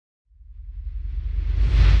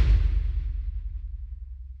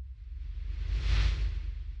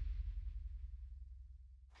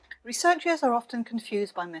Researchers are often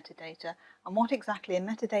confused by metadata and what exactly a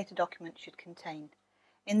metadata document should contain.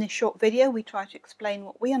 In this short video, we try to explain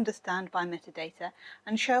what we understand by metadata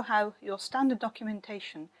and show how your standard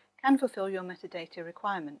documentation can fulfill your metadata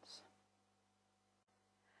requirements.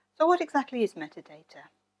 So what exactly is metadata?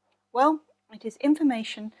 Well, it is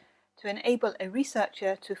information to enable a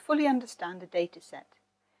researcher to fully understand a dataset.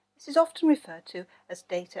 This is often referred to as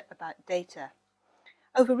data about data.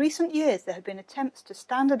 Over recent years, there have been attempts to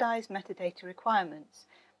standardize metadata requirements.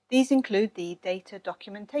 These include the Data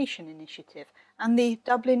Documentation Initiative and the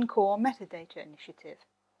Dublin Core Metadata Initiative.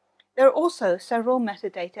 There are also several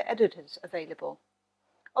metadata editors available.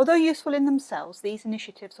 Although useful in themselves, these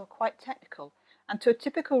initiatives are quite technical and to a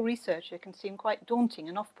typical researcher can seem quite daunting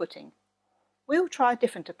and off-putting. We will try a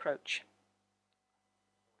different approach.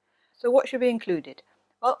 So what should be included?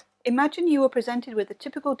 Well, imagine you were presented with a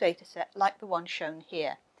typical dataset like the one shown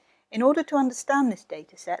here. In order to understand this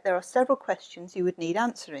dataset, there are several questions you would need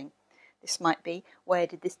answering. This might be, where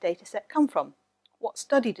did this dataset come from? What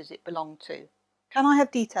study does it belong to? Can I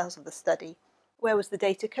have details of the study? Where was the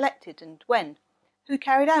data collected and when? Who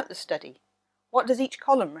carried out the study? What does each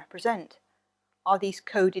column represent? Are these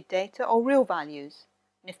coded data or real values?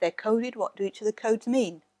 And if they're coded, what do each of the codes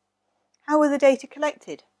mean? How were the data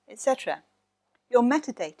collected? Etc. Your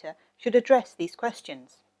metadata should address these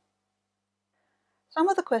questions. Some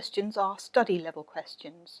of the questions are study level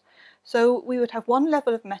questions, so we would have one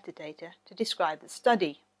level of metadata to describe the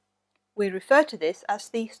study. We refer to this as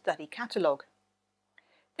the study catalogue.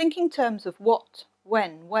 Think in terms of what,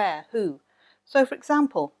 when, where, who. So for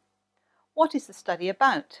example, what is the study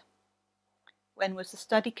about? When was the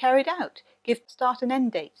study carried out? Give start and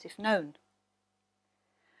end dates if known.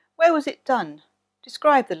 Where was it done?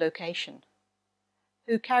 Describe the location.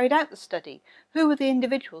 Who carried out the study? Who were the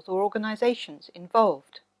individuals or organisations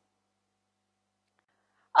involved?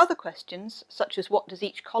 Other questions, such as what does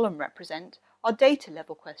each column represent, are data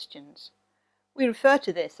level questions. We refer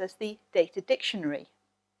to this as the data dictionary.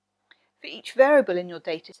 For each variable in your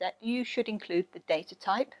dataset, you should include the data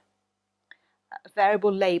type, a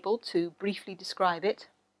variable label to briefly describe it.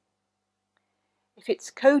 If it's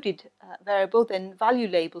coded variable, then value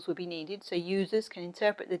labels will be needed so users can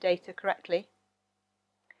interpret the data correctly.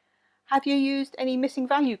 Have you used any missing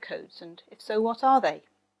value codes, and if so, what are they?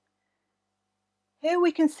 Here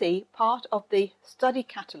we can see part of the study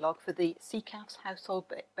catalogue for the CCAFS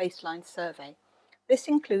Household Baseline Survey. This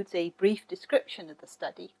includes a brief description of the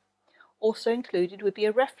study. Also included would be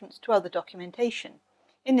a reference to other documentation,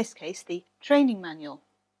 in this case the training manual.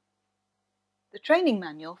 The training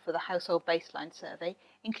manual for the Household Baseline Survey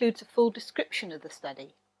includes a full description of the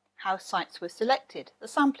study, how sites were selected, the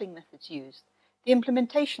sampling methods used, the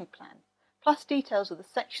implementation plan, plus details of the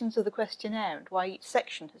sections of the questionnaire and why each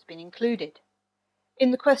section has been included. In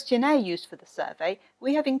the questionnaire used for the survey,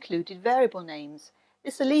 we have included variable names.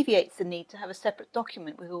 This alleviates the need to have a separate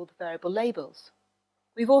document with all the variable labels.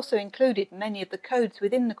 We've also included many of the codes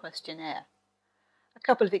within the questionnaire. A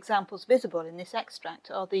couple of examples visible in this extract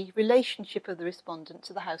are the relationship of the respondent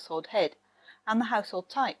to the household head and the household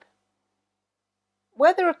type.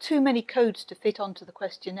 Where there are too many codes to fit onto the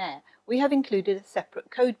questionnaire, we have included a separate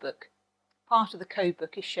codebook. Part of the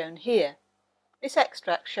codebook is shown here. This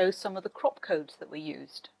extract shows some of the crop codes that were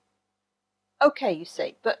used. Okay, you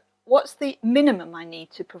say, but what's the minimum I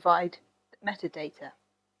need to provide metadata?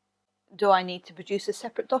 Do I need to produce a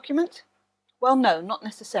separate document? Well, no, not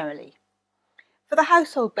necessarily. For the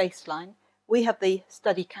household baseline, we have the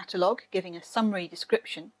study catalogue giving a summary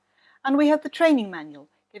description, and we have the training manual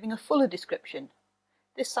giving a fuller description.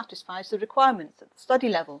 This satisfies the requirements at the study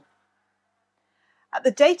level. At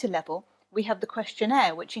the data level, we have the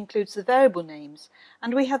questionnaire, which includes the variable names,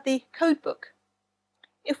 and we have the codebook.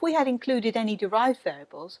 If we had included any derived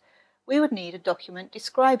variables, we would need a document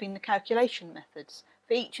describing the calculation methods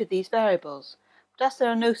for each of these variables. But as there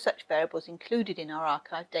are no such variables included in our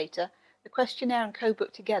archive data, the questionnaire and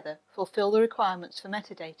codebook together fulfill the requirements for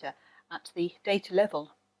metadata at the data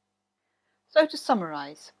level. So to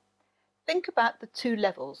summarise, think about the two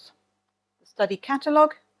levels, the study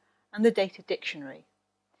catalogue and the data dictionary.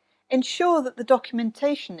 Ensure that the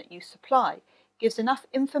documentation that you supply gives enough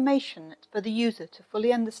information for the user to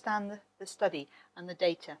fully understand the study and the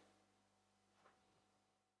data.